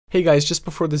Hey guys, just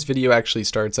before this video actually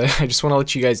starts, I just want to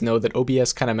let you guys know that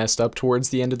OBS kind of messed up towards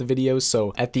the end of the video,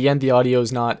 so at the end the audio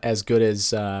is not as good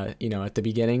as, you know, at the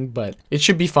beginning, but it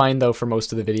should be fine though for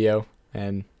most of the video,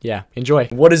 and yeah, enjoy.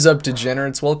 What is up,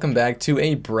 degenerates? Welcome back to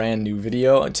a brand new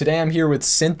video. Today I'm here with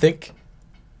Synthic.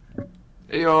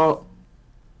 Hey y'all.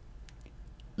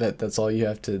 That's all you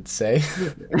have to say?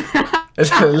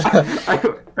 Was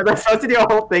I supposed to do a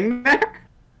whole thing there?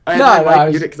 I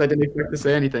muted because I didn't expect to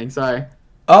say anything, sorry.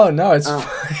 Oh no,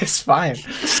 it's fine.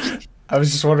 I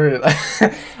was just wondering.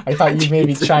 I thought you'd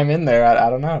maybe chime in there. I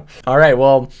don't know. All right.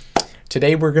 Well,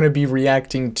 today we're gonna be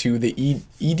reacting to the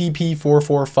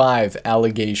edp445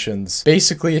 allegations.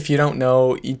 Basically, if you don't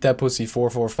know,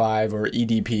 edp445 or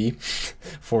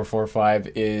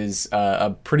edp445 is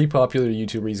a pretty popular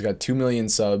YouTuber. He's got 2 million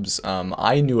subs.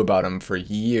 I knew about him for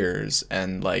years,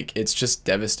 and like it's just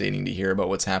devastating to hear about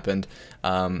what's happened.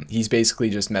 He's basically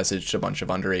just messaged a bunch of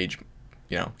underage,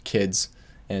 you know, kids,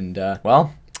 and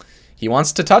well, he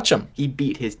wants to touch them. He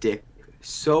beat his dick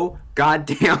so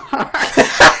goddamn hard.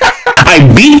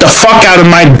 I beat the fuck out of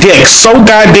my dick so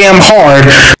goddamn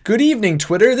hard. Good evening,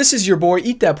 Twitter. This is your boy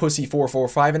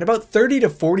EatThatPussy445, and about 30 to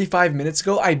 45 minutes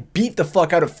ago, I beat the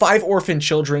fuck out of 5 orphan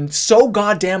children so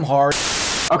goddamn hard.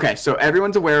 Okay, so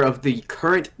everyone's aware of the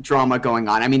current drama going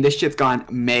on. I mean, this shit's gone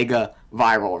mega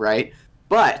viral, right?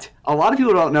 But a lot of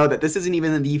people don't know that this isn't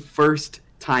even the first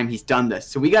time he's done this.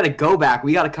 So we got to go back.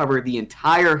 We got to cover the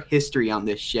entire history on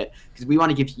this shit because we want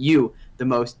to give you the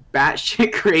most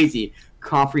batshit crazy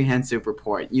comprehensive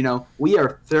report. You know, we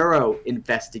are thorough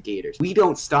investigators. We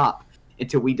don't stop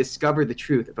until we discover the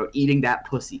truth about eating that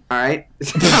pussy. All right?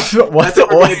 What?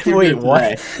 Wait,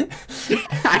 what?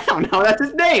 I don't know. That's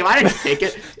his name. I didn't take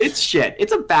it. It's shit.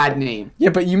 It's a bad name. Yeah,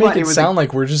 but you make it sound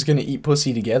like we're just gonna eat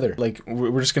pussy together. Like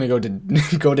we're just gonna go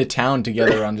to town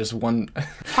together on just one.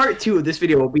 Part 2 of this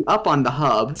video will be up on the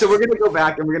hub. So we're gonna go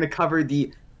back and we're gonna cover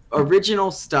the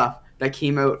original stuff that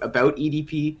came out about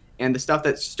EDP and the stuff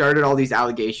that started all these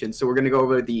allegations. So we're gonna go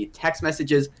over the text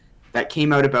messages that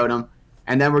came out about him.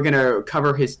 And then we're going to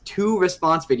cover his 2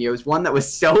 response videos, one that was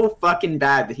so fucking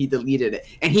bad that he deleted it.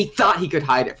 And he thought he could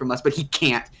hide it from us, but he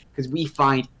can't because we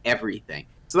find everything.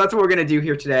 So that's what we're going to do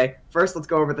here today. First, let's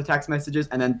go over the text messages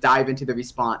and then dive into the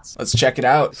response. Let's check it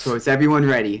out. So is everyone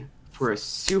ready for a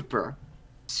super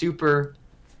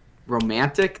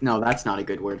romantic? No, that's not a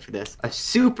good word for this. A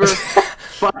super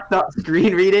fucked up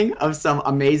screen reading of some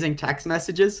amazing text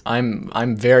messages.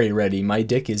 I'm very ready. My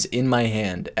dick is in my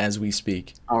hand as we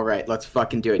speak. All right, let's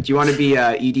fucking do it. Do you want to be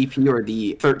EDP or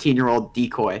the 13-year-old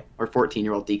decoy or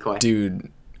 14-year-old decoy?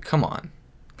 Dude, come on.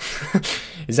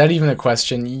 Is that even a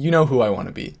question? You know who I want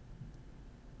to be.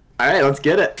 All right, let's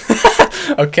get it.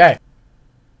 Okay.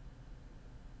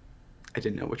 I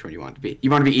didn't know which one you wanted to be.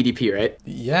 You want to be EDP, right?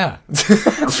 Yeah.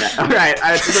 Okay. All right.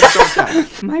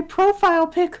 My profile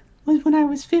pic was when I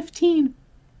was 15.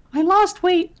 I lost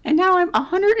weight, and now I'm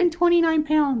 129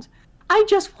 pounds. I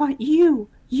just want you.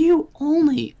 You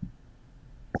only.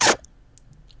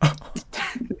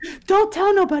 Don't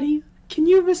tell nobody. Can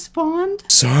you respond?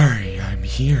 Sorry, I'm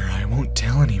here. I won't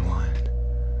tell anyone.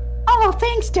 Oh,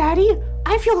 thanks, Daddy.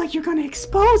 I feel like you're gonna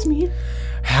expose me.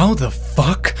 How the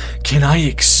fuck can I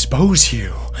expose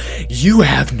you? You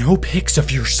have no pics of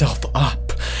yourself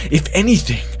up. If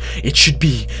anything, it should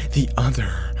be the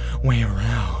other way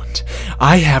around.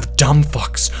 I have dumb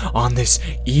fucks on this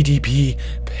EDP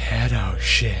pedo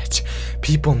shit.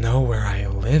 People know where I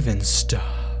live and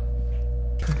stuff.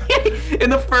 In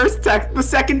the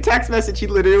second text message, he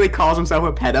literally calls himself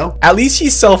a pedo. At least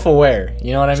he's self-aware,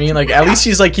 you know what I mean? Like, at least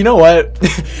he's like, you know what?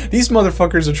 These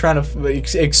motherfuckers are trying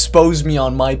to expose me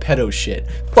on my pedo shit.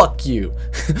 Fuck you.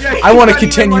 Yeah, I want to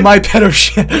continue my pedo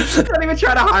shit. He's not even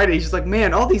trying to hide it. He's just like,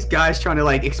 man, all these guys trying to,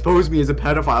 like, expose me as a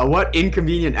pedophile. What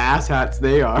inconvenient asshats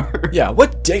they are. Yeah,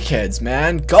 what dickheads,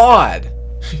 man. God.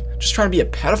 Just trying to be a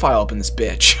pedophile up in this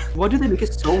bitch. Why do they make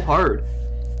it so hard?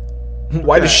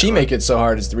 Why does she make it so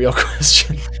hard is the real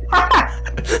question.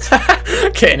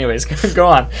 Okay, anyways, go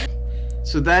on.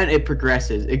 So then it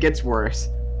progresses. It gets worse.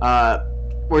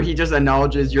 Where he just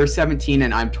acknowledges you're 17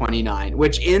 and I'm 29,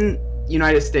 which in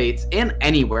United States and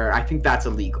anywhere, I think that's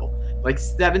illegal. Like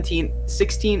 16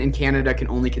 in Canada can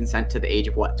only consent to the age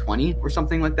of what, 20 or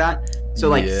something like that? So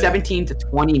like 17 to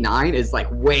 29 is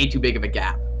like way too big of a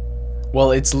gap.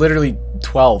 Well, it's literally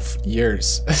 12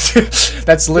 years.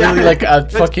 That's literally like a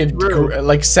fucking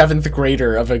like 7th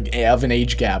grader of an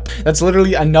age gap. That's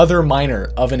literally another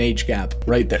minor of an age gap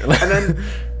right there. and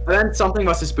then something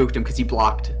must have spooked him because he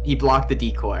blocked the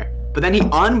decoy. But then he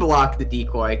unblocked the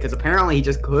decoy because apparently he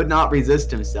just could not resist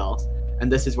himself.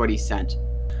 And this is what he sent.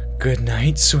 Good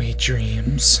night, sweet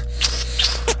dreams.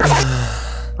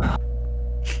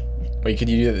 Wait, could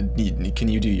you do can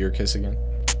you do your kiss again?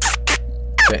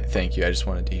 Thank you. I just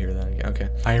wanted to hear that again. Okay.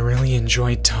 I really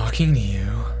enjoyed talking to you.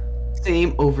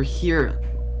 Same over here,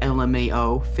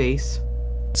 LMAO face.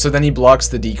 So then he blocks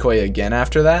the decoy again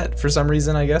after that for some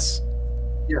reason, I guess.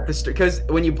 Yeah, because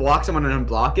when you block someone and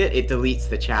unblock it, it deletes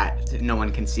the chat. No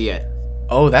one can see it.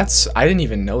 Oh, I didn't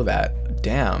even know that.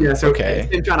 Damn. Yeah, so okay. It's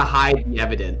been trying to hide the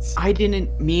evidence. I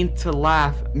didn't mean to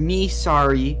laugh. Me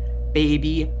sorry,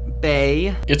 baby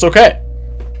bae. It's okay.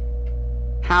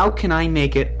 How can I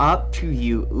make it up to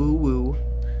you, ooh?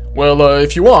 Well,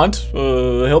 if you want,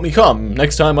 help me come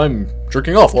next time I'm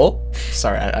jerking off, lol.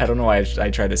 Sorry, I don't know why I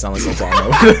tried to sound like Obama.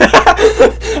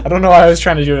 I don't know why I was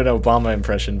trying to do an Obama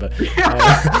impression, but...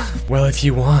 well, if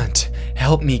you want,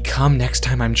 help me come next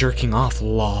time I'm jerking off,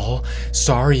 lol.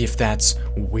 Sorry if that's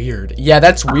weird. Yeah,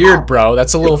 that's weird, bro.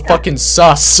 That's a little fucking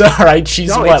sus. Alright, she's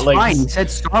no, what, it's like... fine. He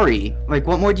said sorry. Like,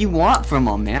 what more do you want from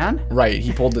him, man? Right,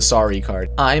 he pulled the sorry card.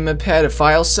 I'm a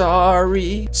pedophile,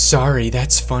 sorry. Sorry,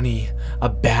 that's funny. A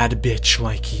bad bitch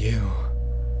like you.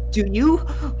 Do you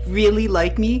really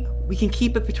like me? We can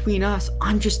keep it between us.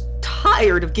 I'm just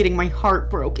tired of getting my heart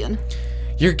broken.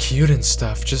 You're cute and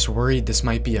stuff, just worried this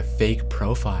might be a fake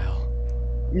profile.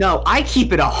 No, I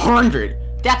keep it 100.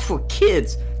 That's for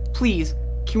kids. Please,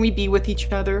 can we be with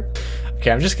each other? Okay,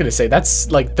 I'm just gonna say,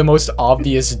 that's like the most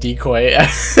obvious decoy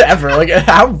ever. Like,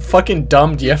 how fucking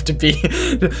dumb do you have to be?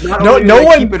 No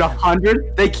one keep it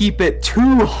 100, they keep it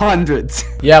 200.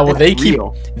 Yeah, well, they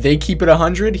keep it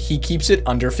 100, he keeps it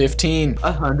under 15.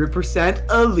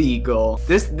 100% illegal.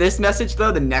 This message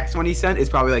though, the next one he sent is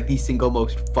probably like the single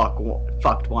most fucked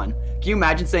one. Can you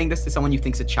imagine saying this to someone you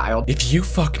think's a child? If you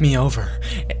fuck me over,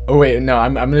 oh wait, no,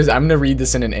 I'm gonna read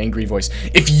this in an angry voice.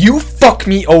 If you fuck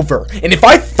me over, and if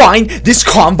I find this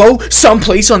combo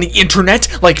someplace on the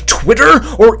internet, like Twitter,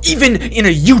 or even in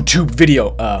a YouTube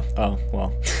video, oh,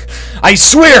 well, I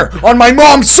swear on my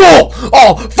mom's soul,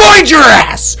 I'll find your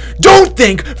ass! Don't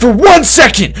think for 1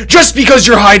 second, just because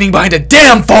you're hiding behind a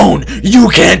damn phone, you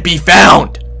can't be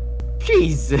found!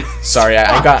 Jesus. Sorry,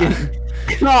 I got...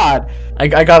 God.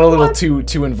 I got a little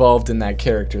too involved in that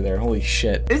character there. Holy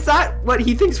shit. Is that what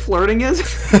he thinks flirting is?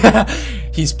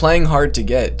 He's playing hard to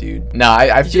get, dude. No,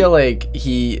 I feel like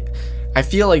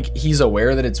he's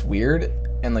aware that it's weird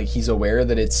and like he's aware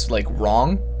that it's like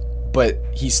wrong, but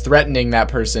he's threatening that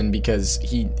person because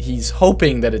he's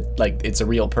hoping that it's a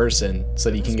real person so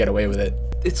that he can get away with it.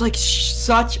 It's like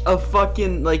such a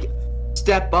fucking like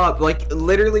step up. Like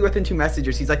literally within 2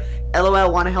 messages he's like,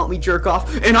 LOL, wanna help me jerk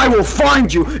off and I will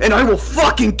find you and I will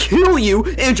fucking kill you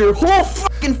and your whole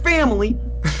fucking family.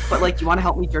 But like, do you want to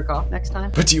help me jerk off next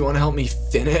time? But do you want to help me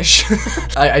finish?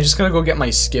 I just gotta go get my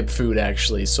skip food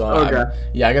actually, so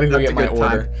yeah, I gotta go get my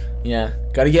order. Yeah,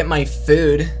 gotta get my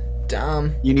food.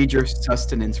 Dumb. You need your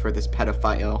sustenance for this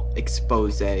pedophile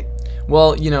expose.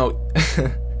 Well, you know,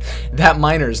 that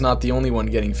miner's not the only one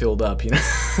getting filled up, you know.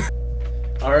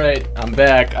 Alright, I'm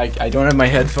back. I don't have my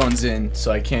headphones in,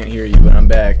 so I can't hear you, but I'm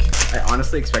back. I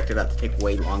honestly expected that to take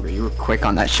way longer. You were quick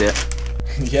on that shit.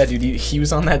 Yeah, dude, he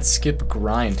was on that skip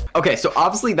grind. Okay, so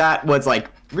obviously that was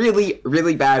like really,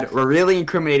 really bad or really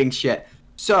incriminating shit.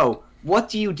 So, what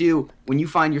do you do when you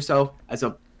find yourself as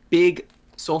a big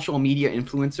social media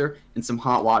influencer in some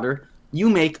hot water? You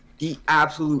make the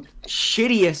absolute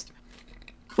shittiest,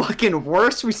 fucking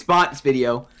worst response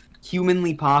video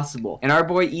humanly possible. And our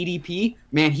boy EDP,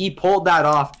 man, he pulled that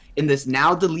off in this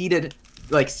now deleted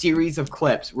like series of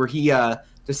clips where he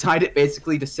decided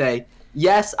basically to say,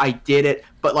 yes, I did it,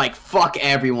 but like fuck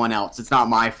everyone else. It's not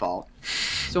my fault.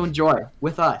 So enjoy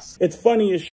with us. It's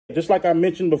funny as shit. Just like I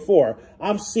mentioned before,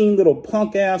 I've seen little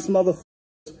punk ass motherfuckers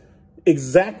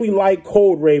exactly like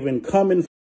Cold Raven come and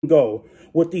go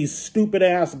with these stupid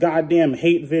ass goddamn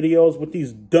hate videos with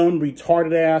these dumb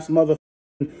retarded ass motherfuckers.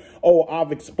 Oh,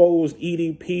 I've exposed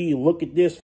EDP. Look at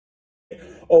this.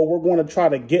 Oh, we're going to try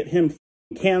to get him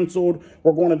canceled.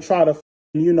 We're going to try to,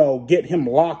 you know, get him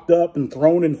locked up and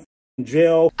thrown in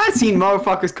jail. I've seen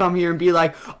motherfuckers come here and be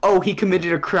like, oh, he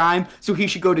committed a crime, so he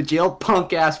should go to jail.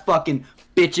 Punk ass fucking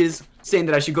bitches saying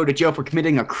that I should go to jail for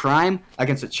committing a crime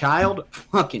against a child.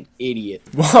 Fucking idiot.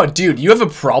 Whoa, dude, you have a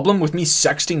problem with me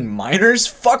sexting minors?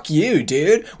 Fuck you,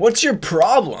 dude. What's your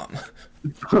problem?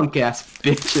 Punk ass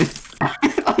bitches.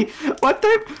 Like, what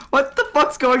the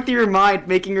fuck's going through your mind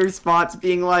making a response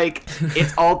being like,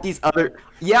 it's all these other,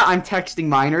 yeah, I'm texting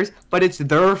minors, but it's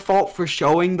their fault for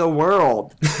showing the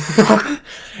world.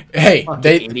 Hey,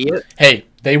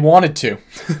 they wanted to.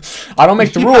 I don't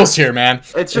make the rules here, man.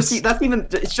 It's just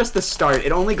it's just the start.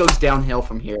 It only goes downhill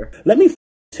from here. Let me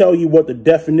tell you what the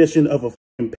definition of a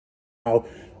pedophile,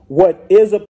 what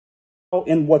is a pedophile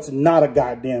and what's not a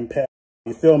goddamn pedophile.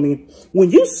 You feel me?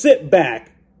 When you sit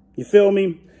back, you feel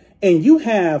me, and you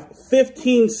have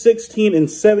 15, 16, and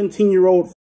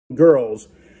 17-year-old girls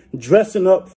dressing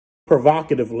up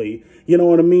provocatively, you know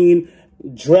what I mean?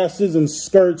 Dresses and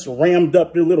skirts rammed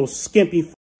up their little skimpy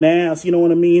ass, you know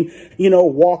what I mean? You know,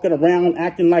 walking around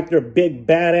acting like they're big,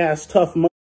 badass, tough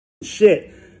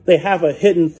shit. They have a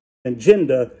hidden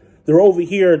agenda. They're over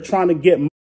here trying to get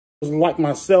like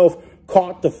myself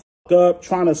caught the fuck up,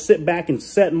 trying to sit back and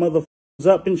set motherfuckers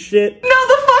up and shit. No,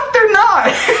 the fuck they're not!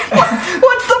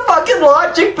 What's the fucking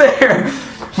logic there?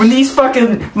 When these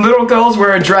fucking little girls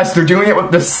wear a dress, they're doing it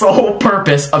with the sole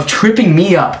purpose of tripping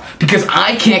me up because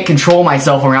I can't control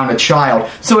myself around a child.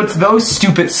 So it's those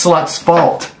stupid sluts'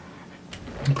 fault.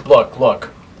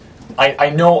 Look. I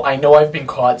know I've been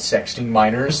caught sexting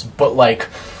minors, but like,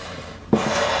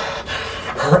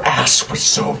 her ass was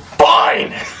so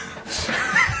fine!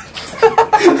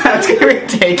 That's gonna be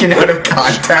taken out of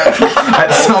context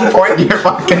at some point in your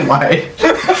fucking life.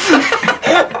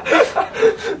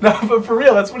 No, but for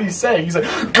real, that's what he's saying. He's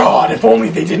like, God, if only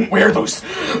they didn't wear those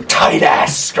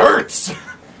tight-ass skirts!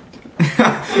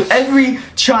 Every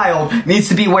child needs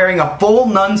to be wearing a full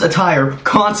nun's attire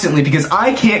constantly because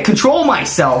I can't control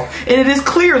myself, and it is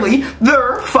clearly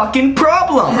their fucking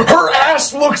problem. Her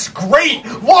ass looks great!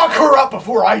 Lock her up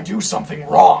before I do something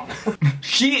wrong!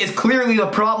 She is clearly the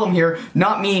problem here,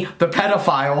 not me, the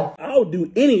pedophile. I'll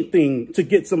do anything to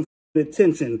get some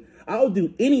attention. I'll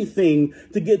do anything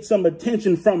to get some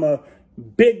attention from a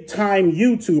big-time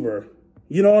YouTuber.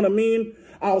 You know what I mean?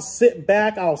 I'll sit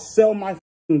back, I'll sell my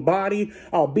body,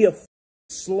 I'll be a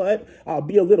slut, I'll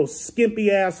be a little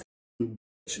skimpy ass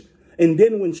bitch, and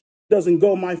then when shit doesn't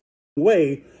go my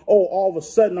way, oh, all of a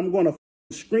sudden I'm gonna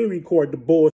screen record the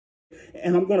bullshit,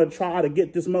 and I'm gonna try to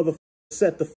get this motherfucker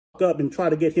set the fuck up and try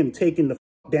to get him taken the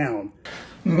fuck down.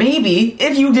 Maybe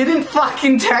if you didn't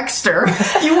fucking text her,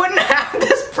 you wouldn't have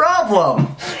this problem.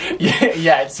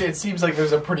 Yeah, it seems like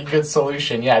there's a pretty good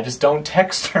solution. Yeah, just don't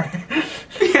text her.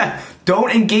 Yeah,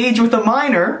 don't engage with a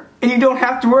minor, and you don't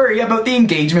have to worry about the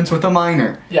engagements with a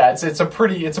minor. Yeah, it's a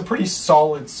pretty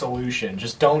solid solution.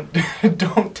 Just don't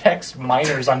text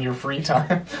minors on your free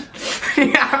time.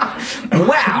 Yeah.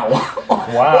 Wow.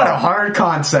 Wow. What a hard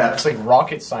concept. It's like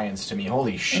rocket science to me.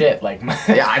 Holy shit! Like,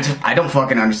 Yeah, I don't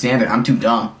fucking understand it. I'm too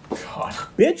dumb. God.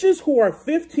 Bitches who are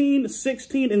 15,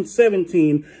 16, and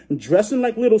 17 dressing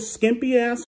like little skimpy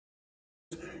ass,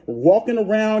 walking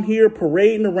around here,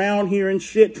 parading around here and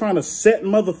shit, trying to set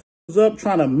motherfuckers up,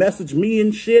 trying to message me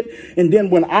and shit, and then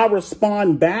when I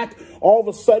respond back, all of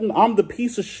a sudden I'm the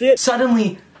piece of shit.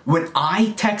 Suddenly, when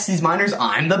I text these minors,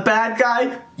 I'm the bad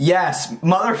guy? Yes,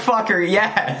 motherfucker,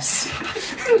 yes.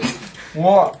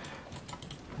 What?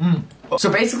 So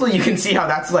basically you can see how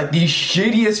that's like the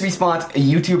shittiest response a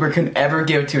YouTuber can ever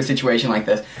give to a situation like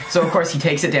this. So of course he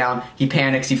takes it down, he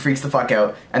panics, he freaks the fuck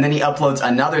out, and then he uploads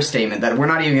another statement that we're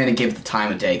not even gonna give the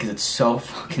time of day because it's so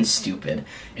fucking stupid.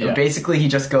 Yeah. Basically he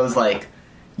just goes like,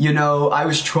 you know, I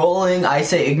was trolling, I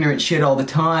say ignorant shit all the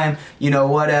time, you know,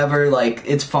 whatever, like,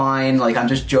 it's fine, like, I'm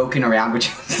just joking around, which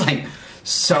is like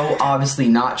so obviously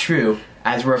not true,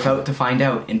 as we're about to find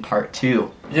out in part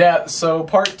 2. Yeah, so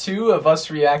part 2 of us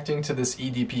reacting to this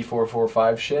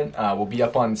edp445 shit will be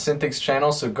up on Synthic's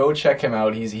channel, so go check him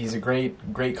out. He's a great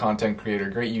content creator,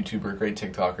 great YouTuber, great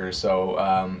TikToker. So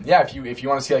yeah, if you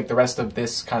want to see like the rest of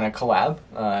this kind of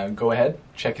collab, go ahead,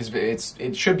 check his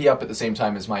it should be up at the same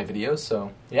time as my videos.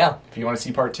 So yeah, if you want to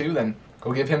see part 2, then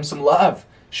go give him some love.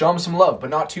 Show him some love, but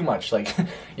not too much, like,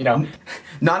 you know.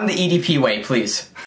 Not in the EDP way, please.